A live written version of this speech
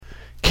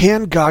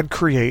Can God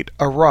create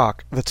a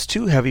rock that's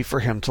too heavy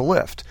for him to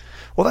lift?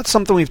 Well, that's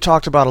something we've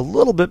talked about a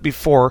little bit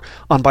before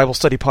on Bible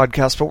Study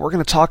Podcast, but we're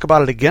going to talk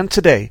about it again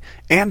today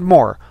and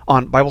more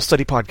on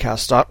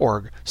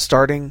BibleStudyPodcast.org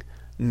starting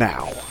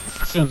now.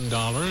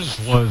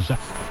 $10 was...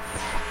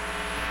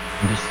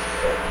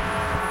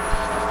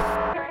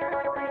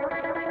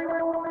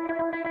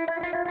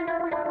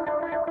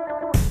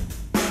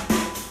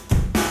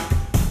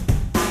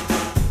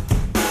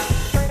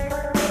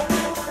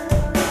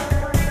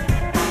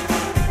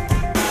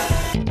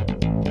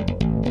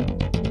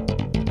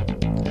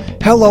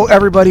 Hello,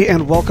 everybody,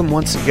 and welcome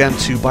once again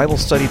to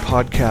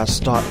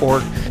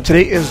BibleStudyPodcast.org.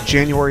 Today is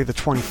January the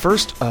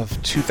 21st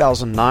of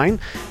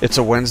 2009. It's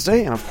a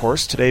Wednesday, and of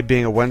course, today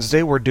being a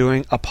Wednesday, we're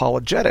doing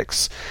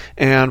apologetics.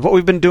 And what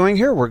we've been doing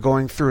here, we're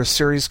going through a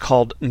series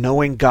called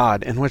Knowing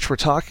God, in which we're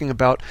talking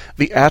about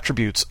the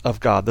attributes of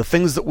God, the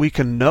things that we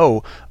can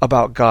know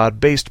about God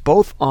based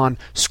both on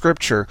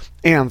Scripture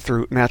and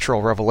through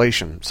natural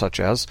revelation, such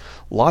as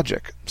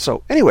logic.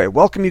 So anyway,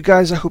 welcome you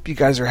guys. I hope you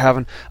guys are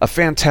having a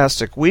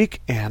fantastic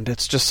week, and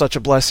it's just such a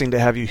blessing to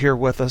have you here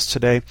with us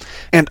today.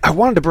 And I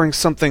wanted to bring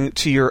something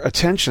to your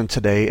attention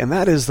today, and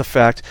that is the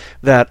fact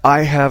that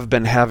I have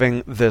been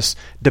having this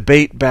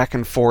debate back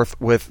and forth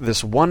with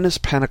this Oneness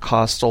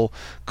Pentecostal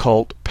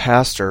cult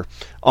pastor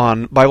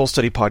on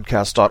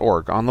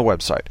BibleStudyPodcast.org on the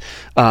website.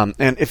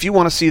 And if you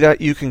want to see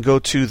that, you can go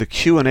to the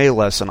Q&A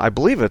lesson. I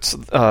believe it's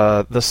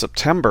the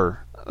September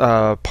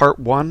part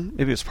 1,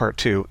 maybe it's part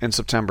 2 in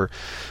September.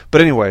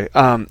 But anyway,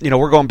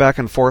 we're going back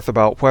and forth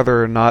about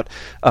whether or not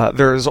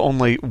there is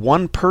only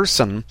one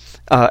person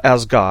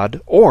as God,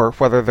 or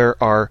whether there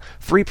are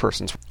three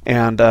persons.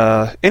 And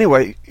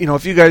anyway,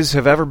 if you guys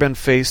have ever been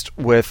faced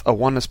with a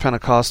Oneness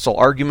Pentecostal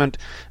argument,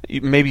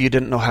 maybe you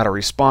didn't know how to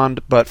respond,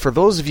 but for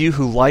those of you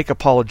who like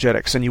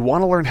apologetics and you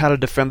want to learn how to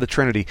defend the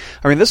Trinity,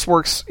 I mean, this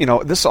works,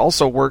 this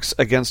also works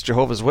against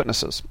Jehovah's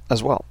Witnesses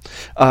as well.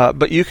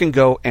 But you can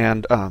go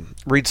and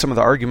read some of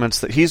the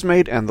arguments that he's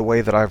made and the way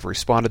that I've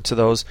responded to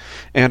those,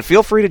 and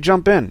feel free to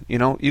jump in.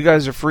 You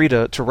guys are free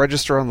to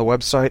register on the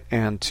website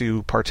and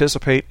to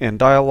participate in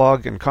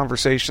dialogue and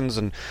conversations,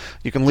 and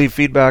you can leave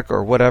feedback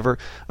or whatever.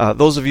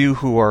 Those of you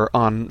who are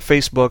on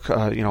Facebook,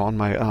 on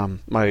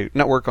my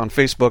network on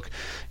Facebook,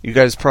 you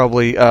guys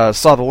probably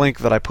saw the link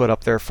that I put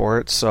up there for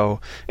it. So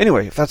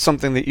anyway, if that's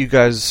something that you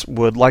guys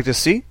would like to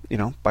see,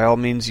 by all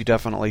means, you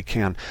definitely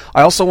can.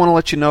 I also want to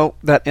let you know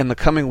that in the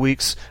coming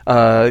weeks,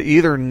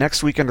 either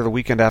next weekend or the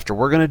weekend after,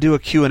 we're going to do a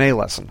Q&A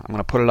lesson. I'm going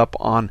to put it up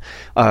on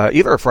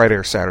either a Friday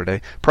or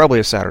Saturday, probably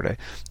a Saturday.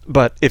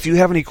 But if you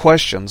have any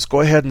questions, go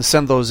ahead and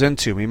send those in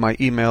to me. My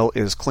email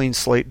is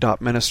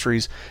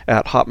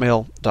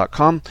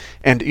cleanslate.ministries@hotmail.com.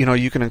 And,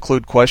 you can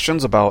include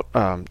questions about,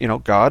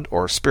 God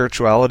or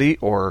spirituality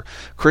or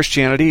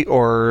Christianity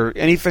or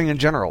anything in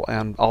general.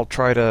 And I'll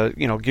try to,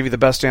 give you the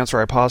best answer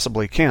I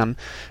possibly can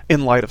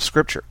in light of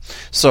Scripture.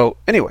 So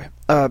anyway,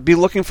 be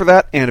looking for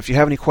that. And if you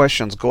have any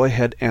questions, go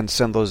ahead and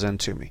send those in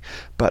to me.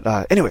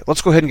 But anyway,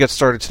 let's go ahead and get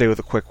started today with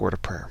a quick word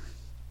of prayer.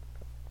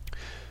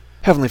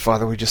 Heavenly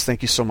Father, we just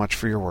thank you so much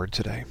for your word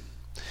today.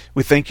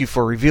 We thank you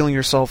for revealing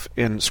yourself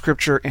in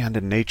Scripture and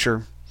in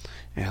nature.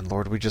 And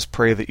Lord, we just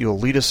pray that you'll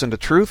lead us into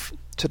truth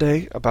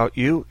today about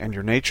you and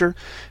your nature.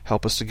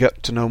 Help us to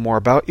get to know more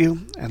about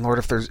you. And Lord,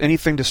 if there's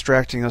anything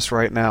distracting us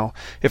right now,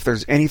 if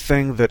there's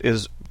anything that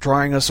is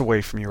drawing us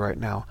away from you right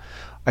now,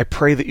 I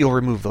pray that you'll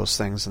remove those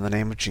things in the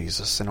name of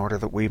Jesus in order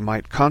that we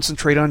might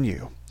concentrate on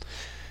you.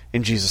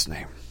 In Jesus'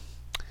 name,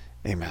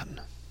 amen.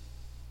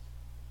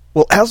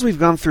 Well, as we've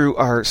gone through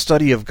our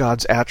study of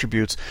God's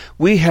attributes,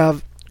 we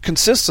have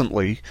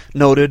consistently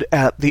noted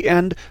at the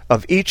end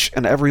of each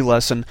and every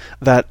lesson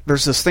that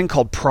there's this thing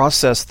called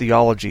process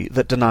theology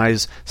that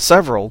denies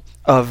several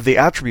of the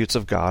attributes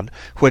of God,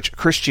 which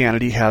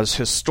Christianity has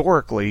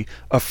historically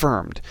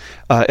affirmed.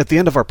 At the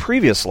end of our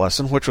previous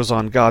lesson, which was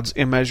on God's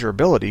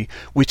immeasurability,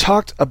 we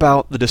talked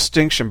about the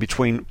distinction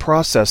between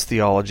process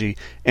theology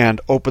and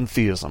open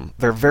theism.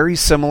 They're very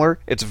similar.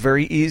 It's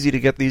very easy to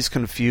get these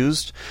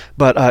confused,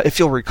 but if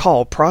you'll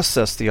recall,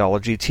 process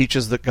theology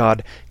teaches that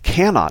God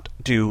cannot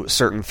do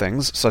certain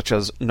things, such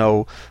as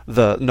know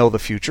the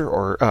future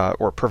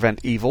or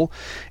prevent evil,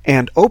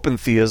 and open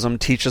theism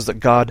teaches that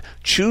God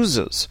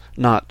chooses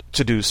not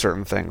to do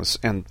certain things,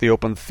 and the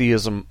open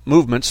theism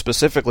movement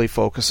specifically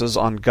focuses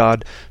on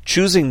God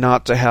choosing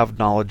not to have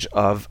knowledge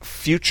of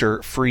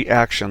future free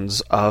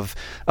actions of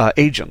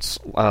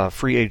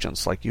free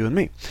agents like you and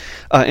me.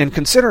 And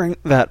considering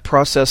that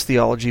process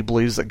theology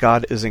believes that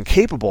God is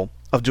incapable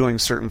of doing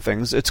certain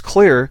things, it's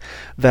clear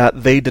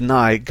that they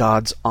deny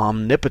God's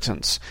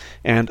omnipotence.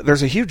 And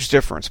there's a huge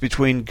difference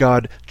between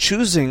God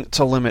choosing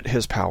to limit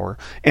his power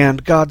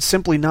and God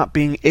simply not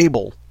being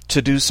able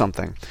to do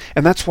something.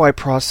 And that's why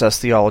process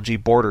theology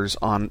borders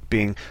on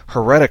being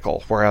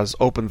heretical, whereas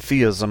open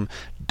theism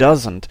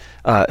doesn't,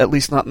 at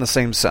least not in the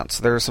same sense.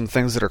 There are some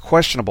things that are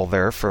questionable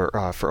there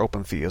for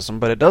open theism,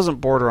 but it doesn't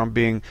border on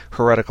being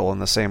heretical in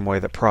the same way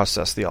that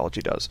process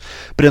theology does.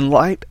 But in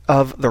light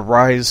of the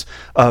rise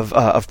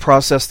of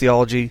process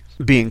theology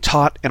being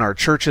taught in our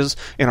churches,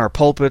 in our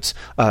pulpits,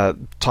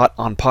 taught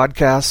on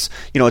podcasts,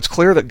 it's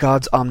clear that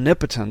God's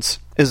omnipotence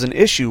is an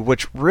issue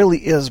which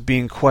really is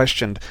being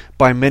questioned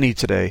by many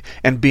today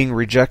and being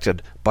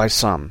rejected by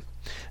some.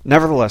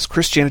 Nevertheless,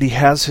 Christianity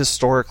has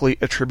historically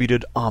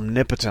attributed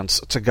omnipotence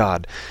to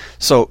God.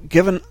 So,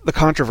 given the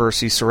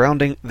controversy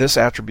surrounding this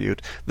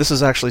attribute, this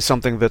is actually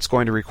something that's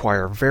going to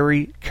require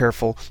very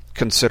careful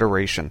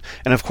consideration.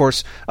 And of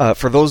course,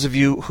 for those of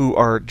you who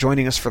are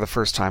joining us for the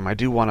first time, I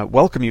do want to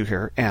welcome you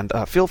here, and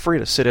feel free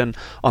to sit in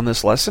on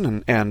this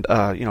lesson and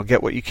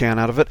get what you can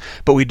out of it.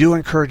 But we do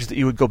encourage that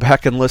you would go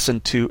back and listen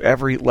to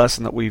every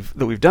lesson that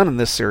we've done in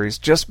this series,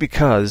 just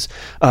because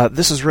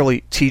this is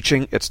really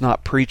teaching, it's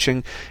not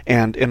preaching,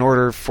 and in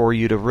order for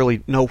you to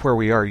really know where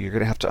we are, you're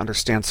going to have to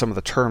understand some of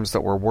the terms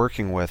that we're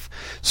working with.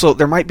 So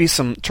there might be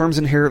some terms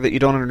in here that you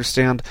don't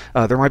understand.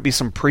 There might be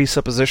some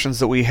presuppositions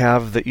that we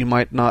have that you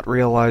might not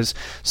realize.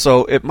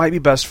 So it might be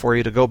best for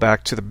you to go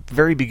back to the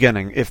very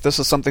beginning, if this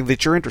is something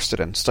that you're interested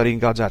in, studying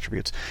God's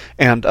attributes,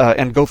 and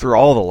go through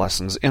all the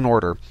lessons in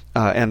order,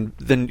 and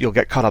then you'll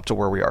get caught up to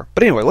where we are.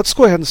 But anyway, let's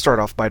go ahead and start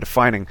off by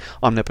defining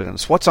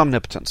omnipotence. What's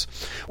omnipotence?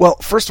 Well,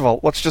 first of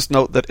all, let's just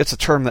note that it's a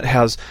term that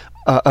has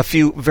a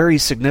few very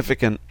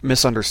significant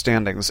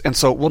misunderstandings, and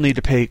so we'll need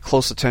to pay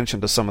close attention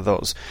to some of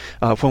those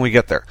when we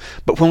get there.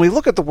 But when we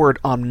look at the word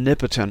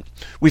omnipotent,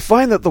 we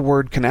find that the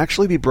word can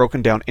actually be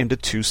broken down into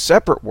two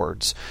separate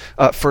words.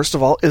 First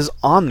of all is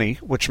omni,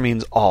 which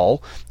means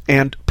all,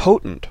 and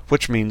potent,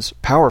 which means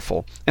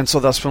powerful. And so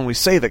thus when we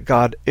say that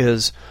God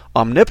is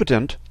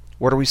omnipotent,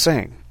 what are we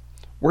saying?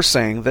 We're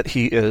saying that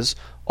he is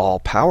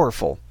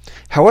all-powerful.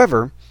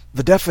 However,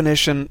 the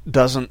definition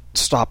doesn't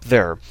stop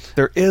there.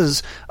 There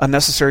is a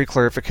necessary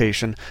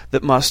clarification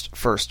that must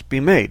first be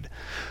made.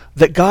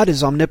 That God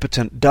is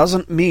omnipotent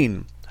doesn't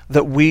mean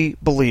that we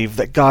believe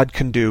that God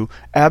can do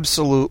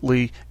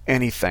absolutely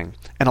anything.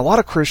 And a lot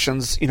of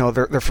Christians,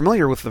 they're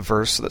familiar with the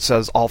verse that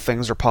says all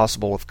things are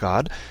possible with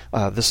God.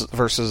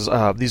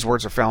 These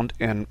words are found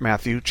in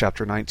Matthew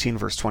chapter 19,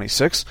 verse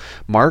 26,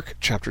 Mark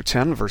chapter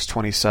 10, verse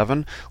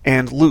 27,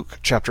 and Luke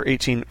chapter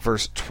 18,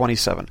 verse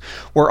 27.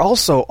 We're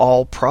also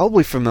all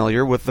probably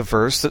familiar with the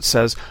verse that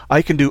says,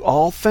 I can do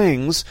all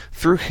things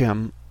through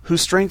him who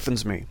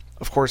strengthens me.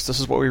 Of course, this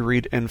is what we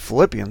read in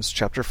Philippians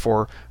chapter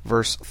 4,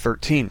 verse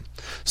 13.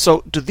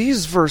 So, do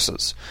these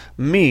verses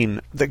mean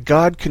that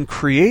God can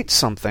create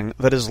something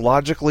that is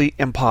logically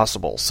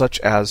impossible, such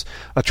as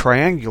a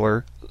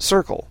triangular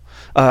circle?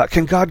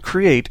 Can God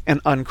create an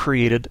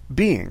uncreated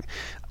being?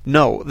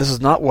 No, this is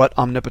not what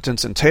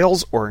omnipotence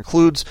entails or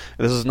includes.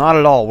 This is not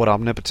at all what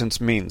omnipotence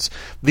means.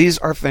 These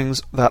are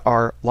things that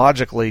are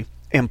logically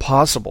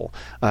impossible.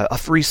 A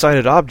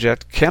three-sided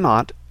object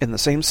cannot, in the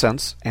same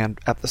sense and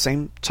at the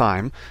same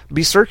time,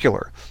 be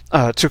circular.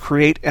 To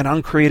create an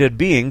uncreated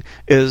being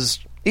is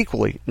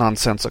equally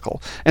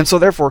nonsensical. And so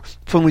therefore,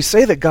 when we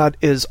say that God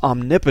is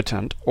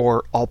omnipotent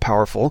or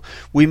all-powerful,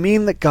 we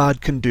mean that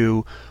God can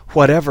do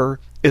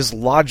whatever is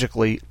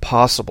logically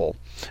possible.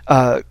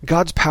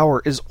 God's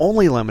power is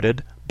only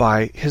limited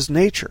by his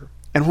nature.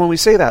 And when we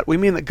say that, we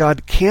mean that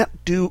God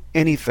can't do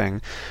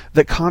anything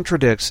that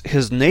contradicts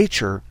his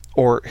nature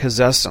or his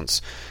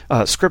essence.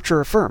 Scripture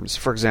affirms,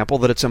 for example,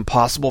 that it's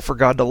impossible for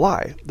God to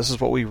lie. This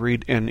is what we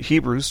read in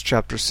Hebrews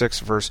chapter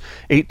 6, verse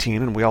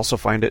 18, and we also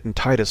find it in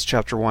Titus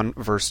chapter 1,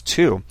 verse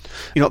 2.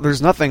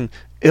 There's nothing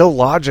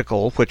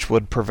illogical which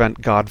would prevent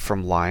God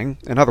from lying.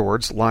 In other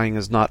words, lying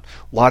is not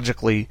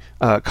logically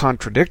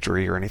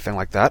contradictory or anything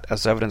like that,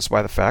 as evidenced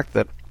by the fact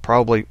that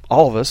probably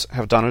all of us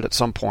have done it at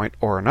some point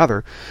or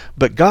another,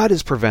 but God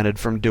is prevented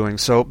from doing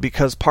so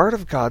because part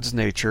of God's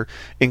nature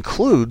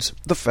includes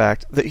the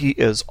fact that he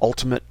is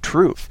ultimate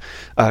truth.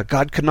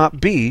 God could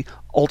not be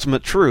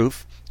ultimate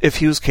truth if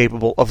he was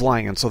capable of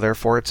lying, and so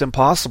therefore it's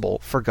impossible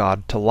for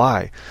God to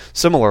lie.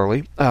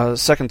 Similarly, 2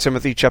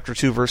 Timothy chapter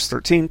 2, verse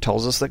 13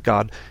 tells us that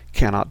God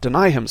cannot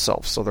deny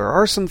himself. So there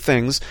are some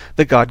things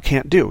that God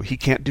can't do. He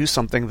can't do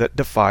something that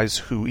defies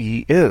who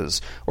he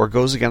is, or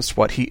goes against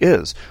what he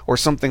is, or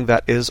something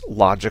that is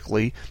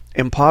logically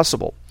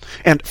impossible.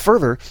 And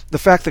further, the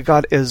fact that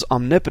God is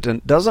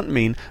omnipotent doesn't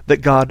mean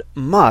that God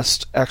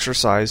must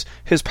exercise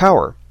his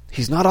power.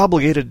 He's not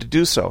obligated to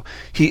do so.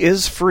 He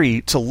is free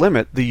to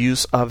limit the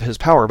use of his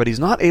power, but he's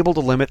not able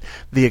to limit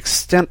the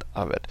extent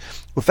of it.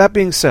 With that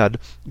being said,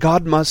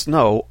 God must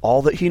know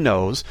all that he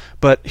knows,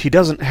 but he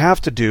doesn't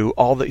have to do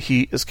all that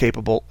he is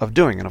capable of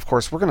doing. And of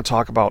course, we're going to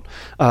talk about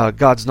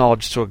God's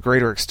knowledge to a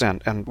greater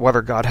extent, and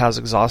whether God has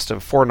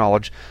exhaustive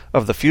foreknowledge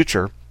of the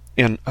future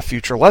in a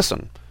future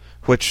lesson,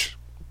 which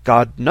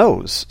God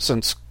knows,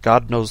 since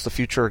God knows the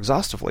future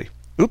exhaustively.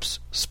 Oops,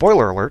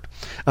 spoiler alert.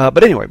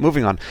 But anyway,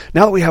 moving on.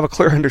 Now that we have a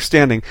clear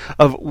understanding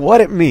of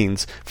what it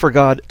means for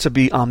God to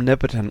be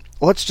omnipotent,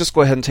 let's just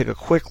go ahead and take a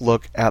quick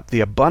look at the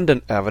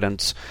abundant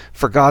evidence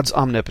for God's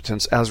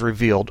omnipotence as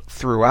revealed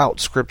throughout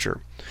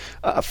Scripture.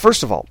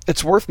 First of all,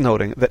 it's worth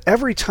noting that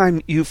every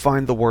time you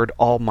find the word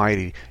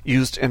Almighty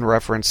used in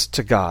reference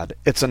to God,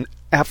 it's an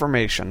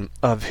affirmation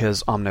of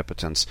His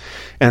omnipotence.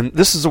 And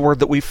this is a word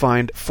that we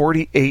find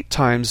 48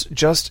 times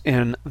just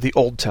in the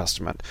Old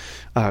Testament.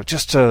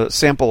 Just to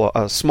sample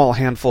a small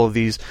handful of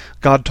these,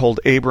 God told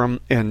Abram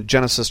in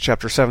Genesis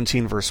chapter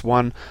 17, verse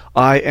 1,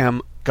 I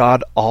am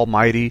God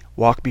Almighty,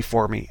 walk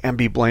before me and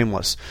be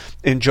blameless.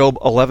 In Job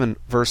 11,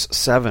 verse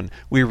 7,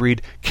 we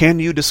read, can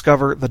you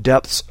discover the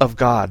depths of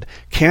God?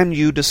 Can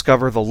you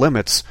discover the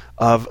limits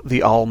of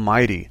the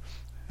Almighty?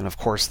 And of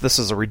course, this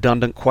is a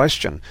redundant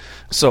question.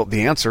 So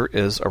the answer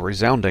is a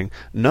resounding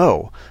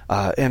no.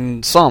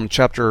 In Psalm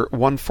chapter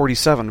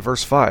 147,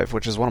 verse 5,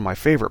 which is one of my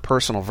favorite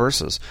personal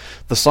verses,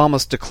 the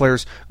psalmist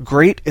declares,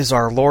 great is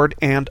our Lord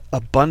and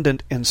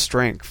abundant in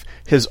strength.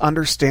 His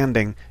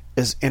understanding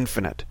is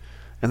infinite.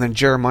 And then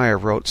Jeremiah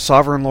wrote,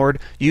 sovereign Lord,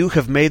 you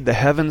have made the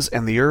heavens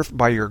and the earth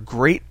by your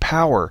great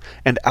power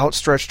and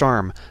outstretched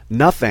arm.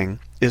 Nothing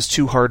is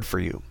too hard for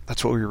you.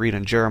 That's what we read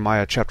in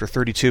Jeremiah chapter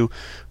 32,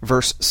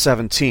 verse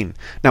 17.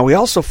 Now, we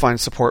also find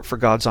support for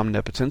God's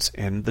omnipotence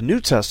in the New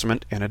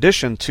Testament, in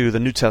addition to the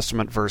New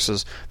Testament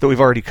verses that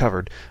we've already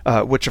covered,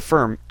 which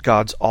affirm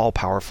God's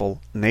all-powerful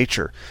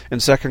nature. In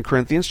 2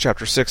 Corinthians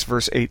chapter 6,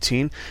 verse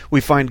 18, we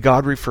find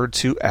God referred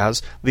to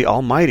as the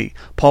Almighty.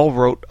 Paul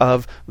wrote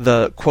of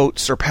the, quote,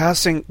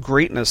 surpassing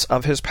greatness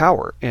of His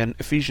power in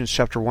Ephesians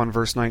chapter 1,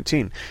 verse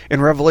 19.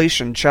 In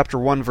Revelation chapter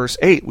 1, verse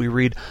 8, we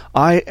read,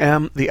 I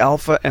am the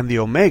Alpha and the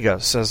Omega,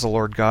 says the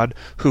Lord God,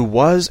 who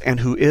was and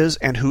who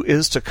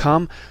is to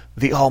come,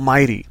 the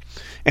Almighty.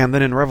 And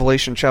then in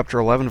Revelation chapter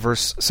 11,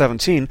 verse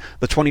 17,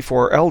 the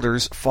 24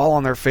 elders fall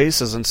on their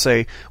faces and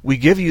say, we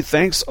give you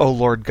thanks, O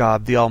Lord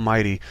God, the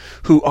Almighty,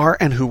 who are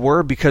and who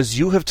were, because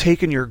you have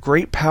taken your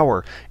great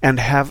power and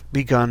have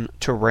begun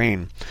to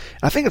reign.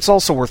 I think it's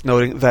also worth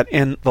noting that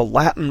in the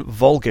Latin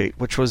Vulgate,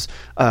 which was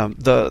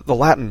the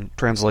Latin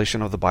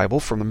translation of the Bible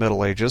from the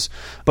Middle Ages,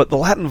 but the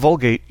Latin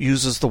Vulgate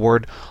uses the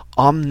word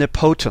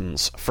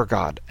omnipotence for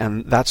God,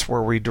 and that's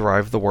where we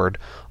derive the word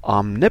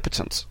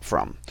omnipotence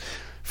from.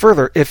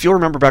 Further, if you'll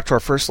remember back to our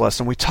first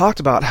lesson, we talked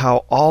about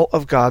how all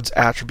of God's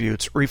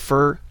attributes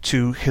refer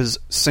to His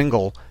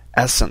single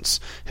essence,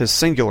 His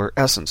singular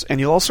essence.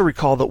 And you'll also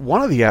recall that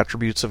one of the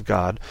attributes of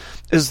God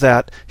is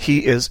that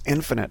He is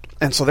infinite.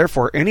 And so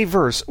therefore, any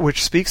verse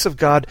which speaks of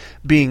God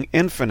being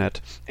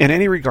infinite in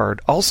any regard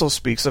also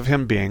speaks of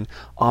Him being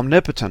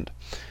omnipotent.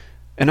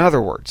 In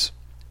other words,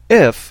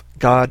 if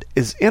God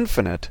is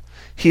infinite,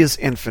 He is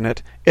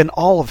infinite in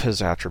all of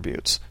His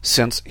attributes,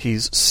 since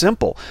He's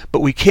simple. But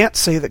we can't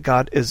say that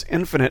God is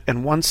infinite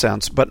in one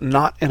sense, but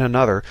not in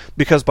another,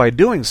 because by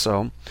doing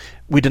so,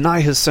 we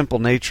deny His simple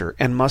nature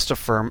and must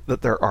affirm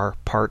that there are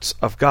parts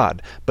of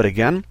God. But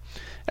again,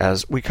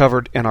 as we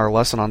covered in our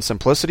lesson on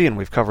simplicity, and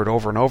we've covered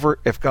over and over,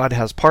 if God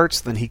has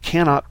parts, then He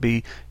cannot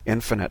be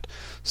infinite.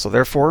 So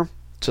therefore,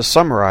 to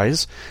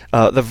summarize,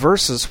 the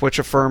verses which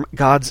affirm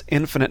God's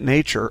infinite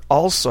nature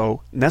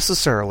also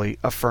necessarily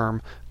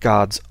affirm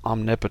God's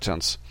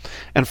omnipotence.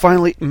 And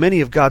finally,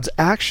 many of God's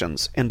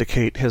actions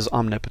indicate His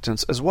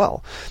omnipotence as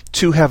well.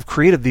 To have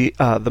created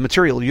the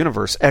material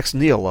universe ex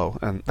nihilo,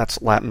 and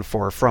that's Latin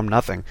for from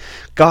nothing,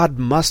 God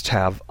must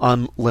have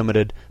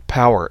unlimited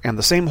power, and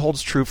the same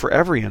holds true for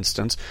every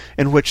instance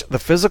in which the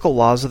physical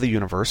laws of the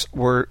universe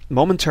were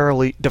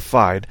momentarily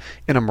defied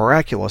in a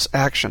miraculous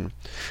action.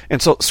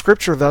 And so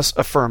Scripture thus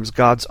affirms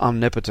God's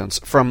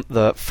omnipotence from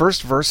the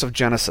first verse of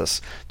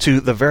Genesis to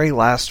the very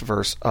last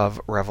verse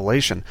of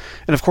Revelation.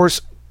 And of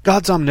course,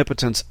 God's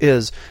omnipotence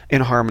is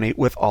in harmony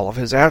with all of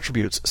His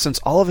attributes, since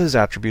all of His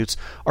attributes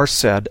are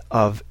said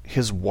of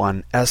His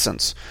one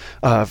essence.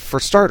 For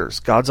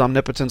starters, God's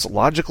omnipotence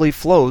logically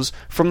flows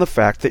from the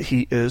fact that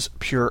He is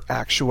pure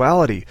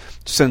actuality,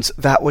 since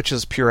that which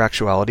is pure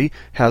actuality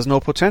has no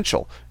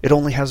potential. It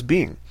only has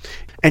being.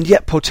 And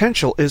yet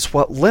potential is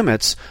what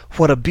limits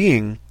what a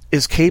being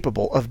is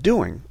capable of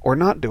doing or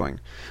not doing.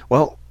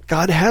 Well,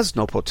 God has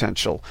no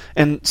potential,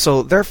 and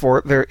so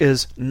therefore there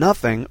is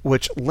nothing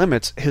which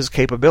limits His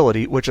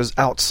capability which is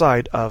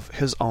outside of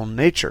His own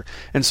nature.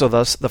 And so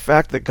thus the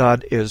fact that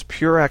God is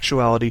pure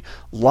actuality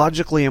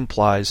logically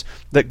implies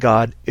that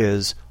God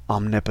is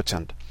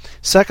omnipotent.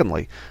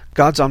 Secondly,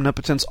 God's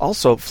omnipotence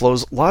also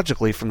flows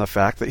logically from the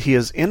fact that He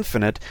is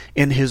infinite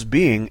in His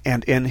being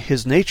and in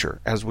His nature,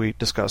 as we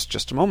discussed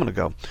just a moment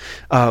ago.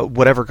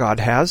 Whatever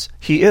God has,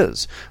 He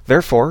is.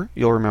 Therefore,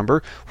 you'll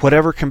remember,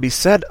 whatever can be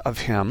said of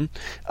Him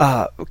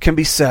can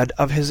be said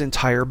of His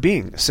entire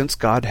being, since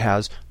God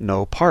has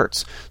no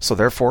parts. So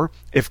therefore,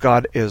 if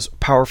God is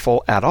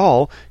powerful at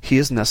all, He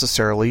is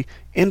necessarily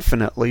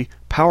infinitely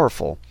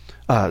powerful.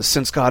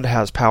 Since God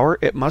has power,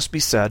 it must be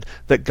said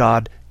that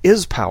God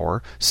is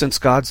power, since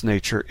God's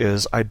nature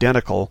is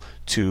identical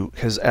to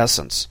his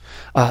essence.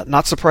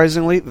 Not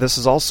surprisingly, this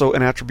is also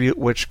an attribute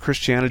which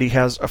Christianity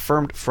has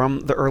affirmed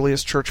from the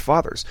earliest church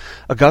fathers.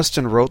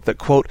 Augustine wrote that,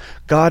 quote,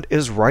 God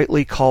is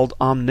rightly called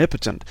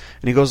omnipotent.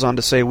 And he goes on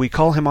to say, we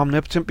call him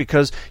omnipotent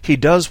because he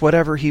does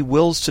whatever he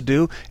wills to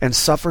do and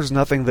suffers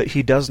nothing that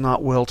he does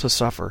not will to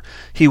suffer.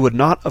 He would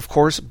not, of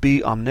course,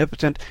 be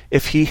omnipotent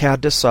if he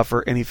had to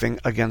suffer anything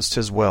against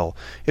his will.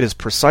 It is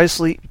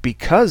precisely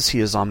because he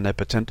is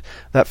omnipotent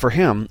that for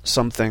him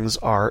some things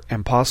are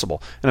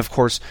impossible. And of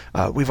course,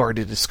 we've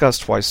already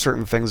discussed why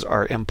certain things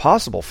are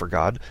impossible for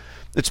God.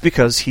 It's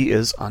because he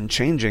is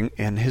unchanging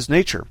in his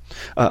nature.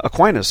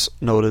 Aquinas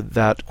noted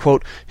that,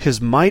 quote, his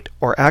might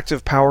or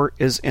active power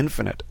is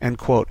infinite, end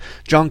quote.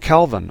 John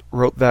Calvin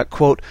wrote that,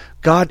 quote,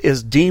 God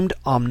is deemed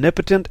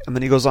omnipotent, and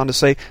then he goes on to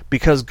say,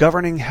 because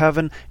governing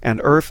heaven and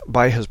earth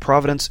by his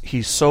providence,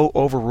 he so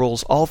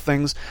overrules all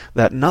things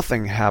that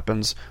nothing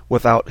happens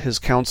without his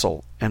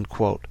counsel, end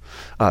quote.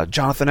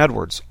 Jonathan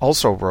Edwards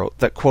also wrote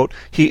that, quote,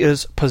 he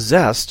is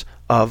possessed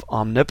of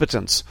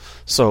omnipotence.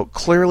 So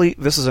clearly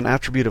this is an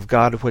attribute of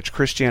God which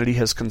Christianity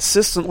has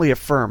consistently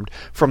affirmed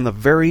from the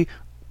very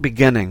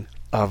beginning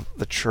of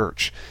the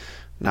church.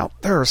 Now,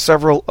 there are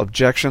several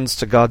objections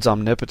to God's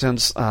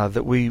omnipotence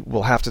that we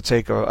will have to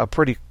take a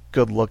pretty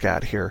good look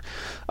at here.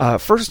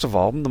 First of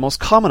all, the most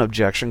common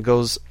objection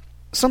goes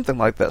something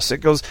like this. It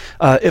goes,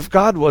 if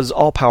God was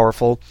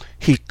all-powerful,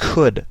 he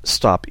could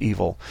stop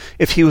evil.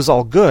 If he was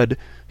all good,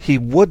 he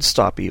would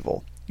stop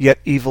evil. Yet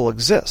evil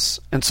exists,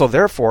 and so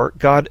therefore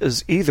God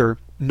is either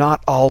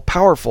not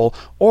all-powerful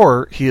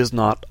or he is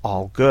not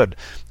all good.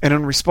 And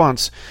in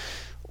response,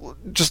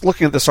 just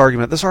looking at this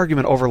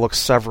argument overlooks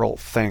several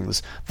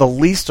things, the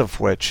least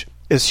of which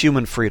is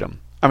human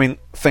freedom. I mean,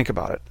 think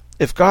about it.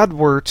 If God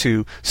were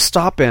to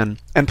stop in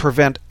and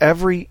prevent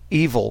every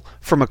evil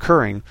from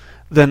occurring,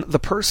 then the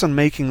person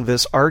making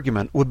this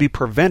argument would be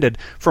prevented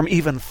from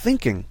even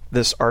thinking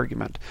this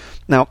argument.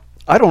 Now,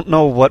 I don't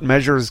know what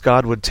measures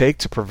God would take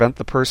to prevent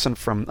the person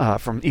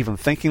from even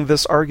thinking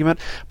this argument,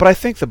 but I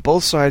think that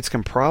both sides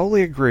can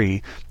probably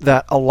agree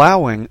that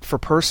allowing for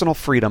personal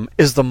freedom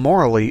is the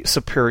morally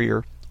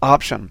superior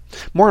option.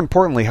 More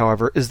importantly,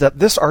 however, is that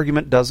this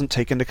argument doesn't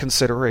take into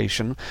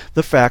consideration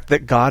the fact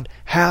that God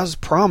has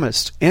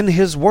promised in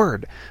his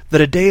word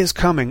that a day is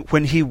coming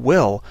when he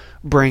will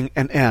bring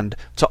an end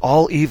to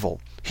all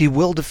evil. He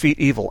will defeat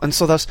evil. And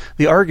so thus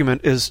the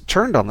argument is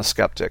turned on the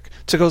skeptic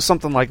to go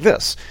something like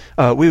this.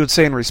 We would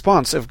say in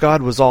response, if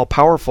God was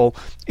all-powerful,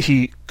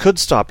 he could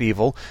stop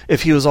evil.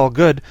 If he was all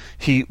good,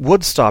 he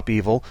would stop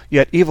evil.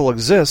 Yet evil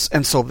exists,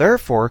 and so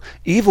therefore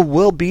evil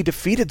will be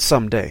defeated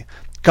someday.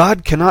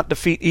 God cannot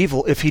defeat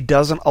evil if he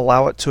doesn't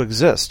allow it to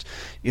exist.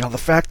 You know, the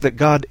fact that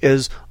God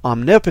is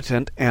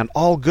omnipotent and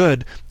all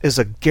good is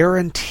a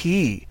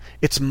guarantee.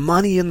 It's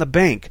money in the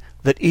bank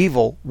that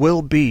evil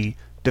will be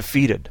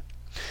defeated.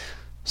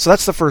 So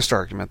that's the first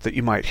argument that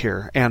you might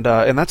hear, and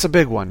that's a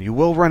big one. You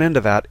will run into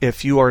that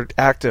if you are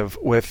active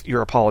with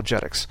your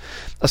apologetics.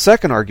 A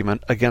second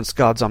argument against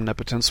God's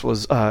omnipotence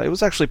was it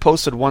was actually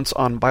posted once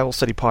on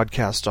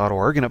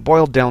BibleStudyPodcast.org, and it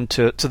boiled down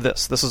to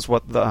this. This is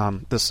what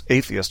this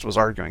atheist was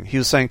arguing. He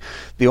was saying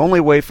the only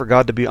way for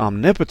God to be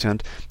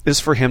omnipotent is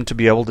for him to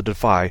be able to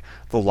defy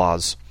the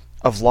laws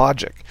of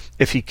logic.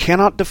 If he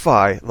cannot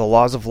defy the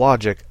laws of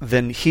logic,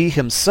 then he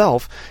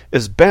himself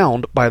is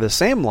bound by the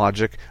same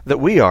logic that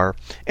we are,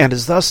 and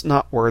is thus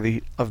not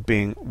worthy of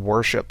being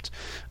worshipped.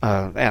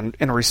 And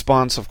in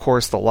response, of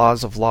course, the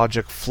laws of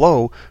logic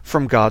flow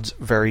from God's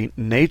very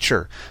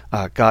nature.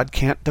 God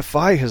can't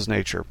defy his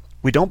nature.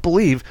 We don't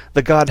believe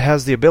that God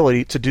has the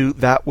ability to do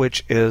that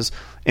which is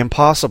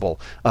impossible,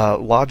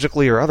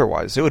 logically or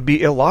otherwise. It would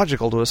be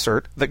illogical to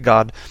assert that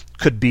God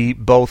could be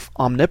both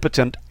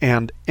omnipotent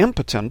and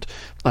impotent,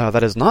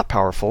 that is not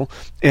powerful,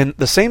 in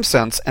the same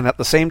sense and at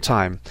the same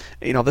time.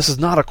 You know, this is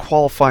not a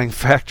qualifying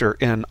factor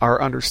in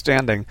our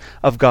understanding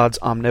of God's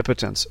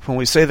omnipotence. When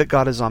we say that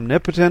God is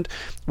omnipotent,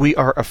 we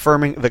are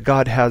affirming that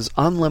God has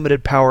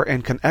unlimited power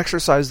and can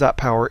exercise that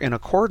power in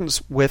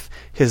accordance with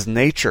his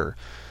nature,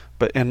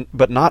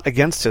 but not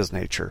against his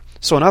nature.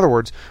 So in other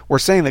words, we're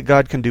saying that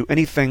God can do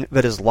anything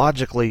that is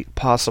logically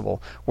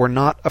possible. We're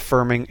not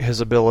affirming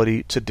his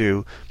ability to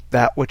do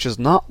that which is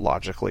not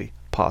logically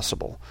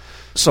possible.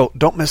 So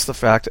don't miss the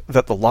fact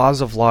that the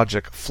laws of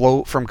logic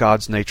flow from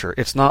God's nature.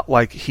 It's not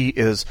like he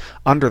is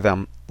under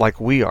them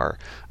like we are.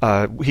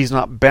 He's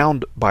not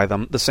bound by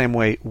them the same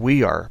way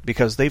we are,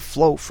 because they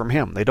flow from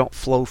him. They don't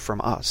flow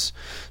from us.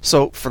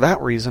 So for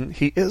that reason,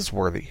 he is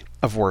worthy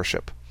of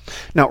worship.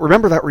 Now,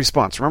 remember that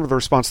response. Remember the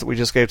response that we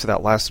just gave to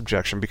that last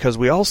objection, because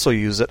we also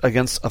use it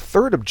against a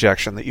third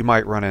objection that you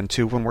might run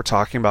into when we're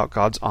talking about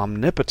God's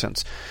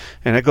omnipotence.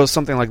 And it goes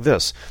something like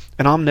this.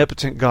 An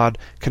omnipotent God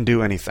can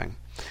do anything.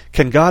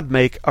 Can God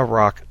make a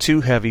rock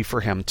too heavy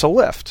for him to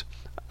lift?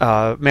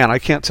 Man, I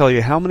can't tell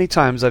you how many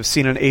times I've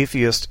seen an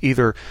atheist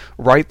either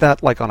write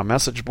that like on a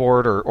message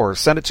board or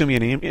send it to me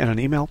in an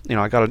email. You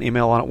know, I got an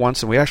email on it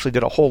once, and we actually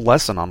did a whole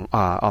lesson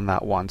on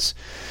that once.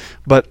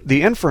 But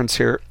the inference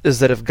here is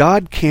that if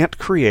God can't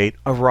create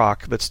a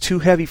rock that's too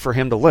heavy for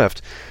him to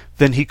lift,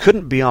 then he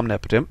couldn't be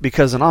omnipotent,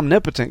 because an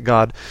omnipotent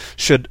God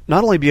should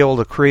not only be able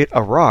to create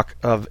a rock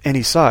of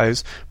any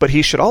size, but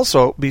he should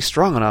also be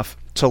strong enough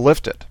to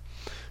lift it.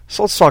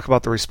 So let's talk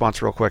about the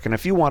response real quick. And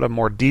if you want a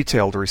more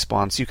detailed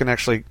response, you can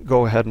actually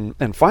go ahead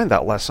and find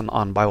that lesson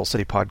on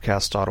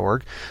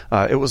BibleStudyPodcast.org.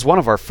 It was one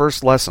of our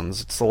first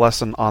lessons. It's the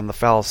lesson on the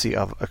fallacy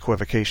of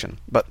equivocation.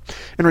 But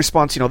in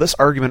response, this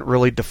argument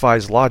really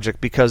defies logic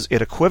because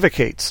it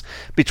equivocates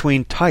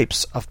between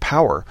types of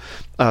power.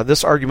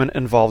 This argument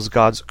involves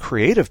God's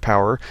creative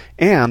power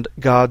and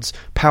God's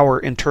power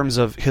in terms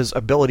of his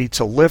ability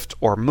to lift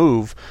or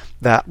move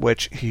that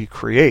which he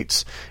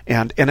creates.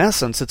 And in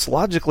essence, it's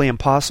logically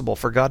impossible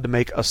for God to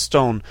make a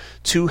stone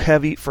too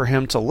heavy for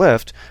him to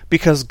lift,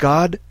 because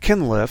God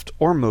can lift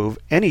or move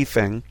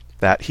anything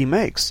that he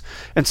makes.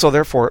 And so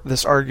therefore,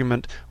 this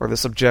argument or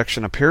this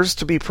objection appears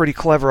to be pretty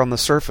clever on the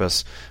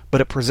surface, but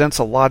it presents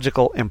a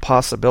logical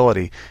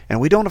impossibility, and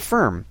we don't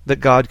affirm that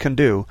God can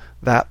do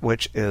that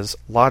which is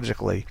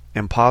logically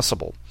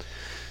impossible.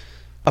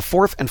 A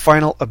fourth and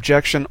final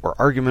objection or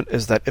argument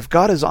is that if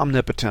God is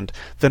omnipotent,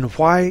 then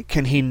why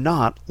can he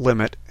not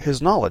limit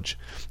his knowledge?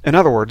 In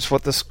other words,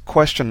 what this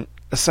question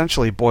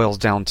essentially boils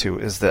down to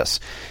is this: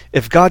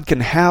 if God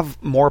can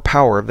have more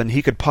power than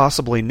he could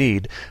possibly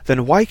need,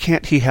 then why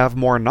can't he have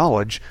more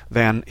knowledge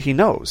than he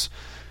knows?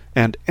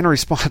 And in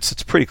response,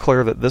 it's pretty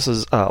clear that this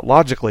is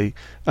logically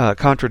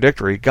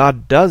contradictory.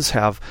 God does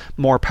have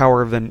more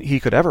power than he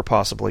could ever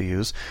possibly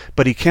use,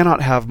 but he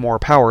cannot have more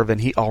power than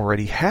he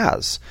already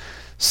has.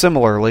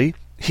 Similarly,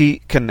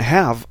 he can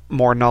have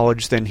more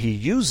knowledge than he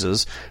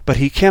uses, but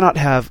he cannot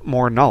have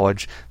more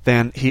knowledge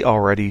than he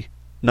already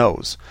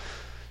knows.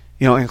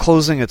 In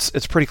closing, it's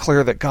pretty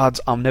clear that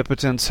God's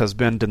omnipotence has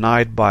been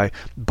denied by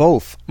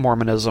both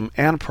Mormonism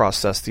and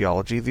process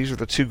theology. These are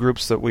the two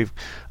groups that we've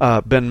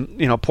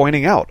been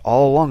pointing out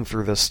all along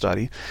through this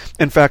study.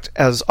 In fact,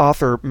 as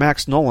author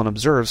Max Nolan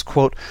observes,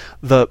 quote,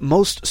 "The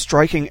most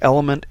striking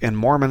element in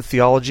Mormon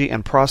theology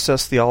and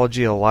process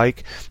theology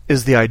alike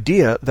is the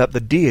idea that the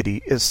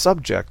deity is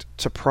subject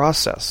to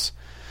process."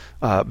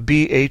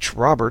 B.H.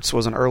 Roberts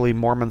was an early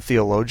Mormon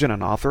theologian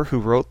and author who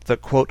wrote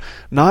that, quote,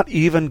 "Not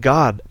even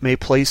God may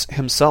place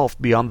himself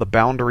beyond the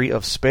boundary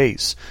of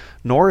space,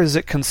 nor is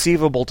it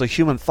conceivable to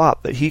human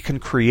thought that he can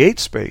create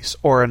space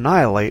or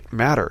annihilate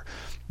matter.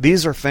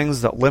 These are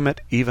things that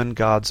limit even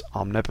God's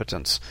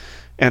omnipotence."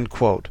 End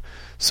quote.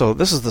 So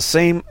this is the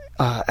same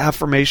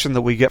affirmation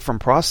that we get from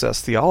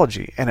process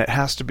theology, and it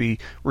has to be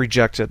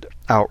rejected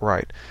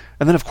outright.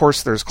 And then, of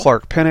course, there's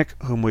Clark Pinnock,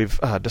 whom we've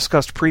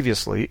discussed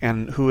previously,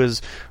 and who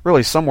is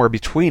really somewhere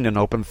between an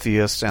open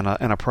theist and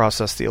a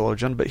process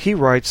theologian. But he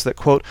writes that,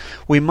 quote,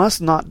 "We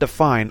must not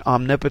define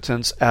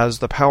omnipotence as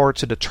the power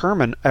to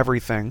determine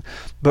everything,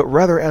 but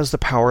rather as the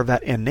power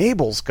that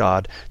enables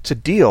God to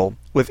deal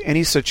with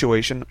any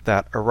situation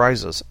that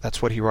arises."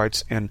 That's what he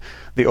writes in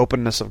The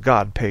Openness of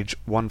God, page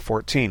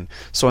 114.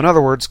 So in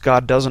other words,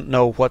 God doesn't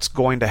know what's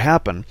going to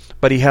happen,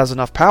 but he has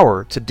enough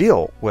power to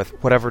deal with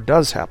whatever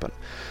does happen.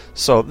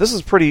 So this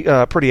is pretty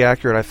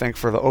accurate, I think,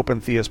 for the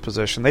open theist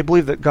position. They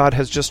believe that God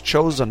has just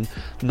chosen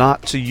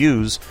not to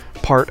use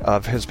part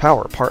of his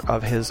power, part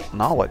of his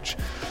knowledge.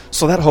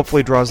 So that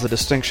hopefully draws the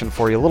distinction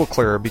for you a little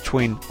clearer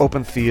between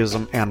open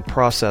theism and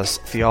process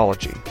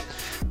theology.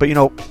 But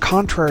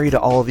contrary to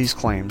all of these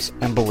claims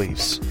and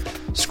beliefs,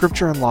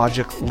 Scripture and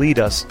logic lead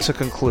us to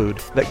conclude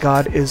that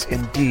God is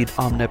indeed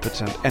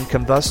omnipotent and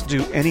can thus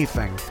do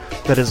anything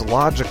that is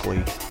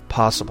logically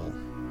possible.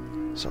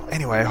 So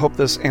anyway, I hope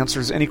this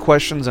answers any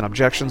questions and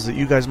objections that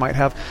you guys might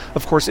have.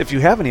 Of course, if you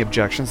have any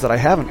objections that I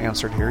haven't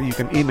answered here, you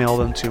can email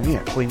them to me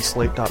at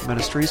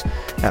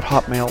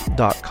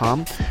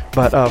cleanslate.ministries@hotmail.com.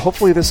 But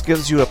hopefully this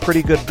gives you a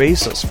pretty good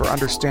basis for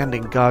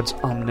understanding God's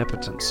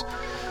omnipotence.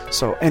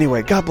 So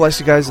anyway, God bless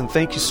you guys, and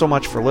thank you so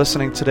much for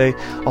listening today.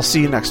 I'll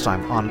see you next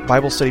time on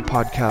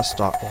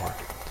BibleStudyPodcast.org.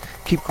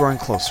 Keep growing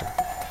closer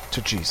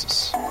to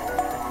Jesus.